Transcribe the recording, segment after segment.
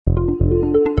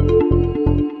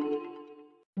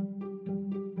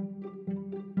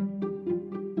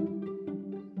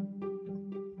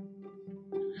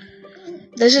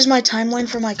This is my timeline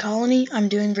for my colony. I'm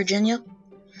doing Virginia.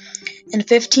 In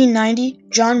 1590,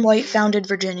 John White founded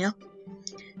Virginia.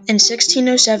 In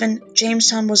 1607,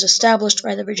 Jamestown was established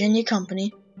by the Virginia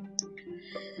Company.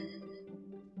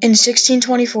 In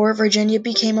 1624, Virginia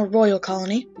became a royal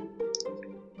colony.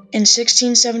 In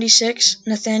 1676,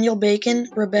 Nathaniel Bacon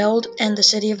rebelled and the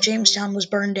city of Jamestown was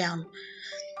burned down.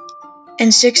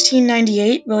 In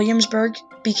 1698, Williamsburg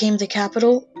became the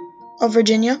capital of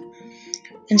Virginia.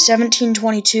 In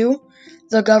 1722,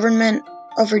 the government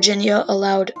of Virginia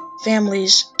allowed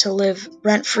families to live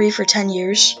rent-free for 10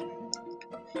 years.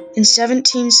 In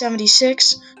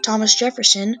 1776, Thomas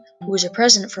Jefferson, who was a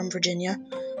president from Virginia,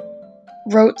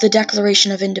 wrote the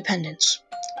Declaration of Independence.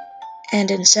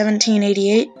 And in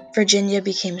 1788, Virginia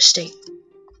became a state.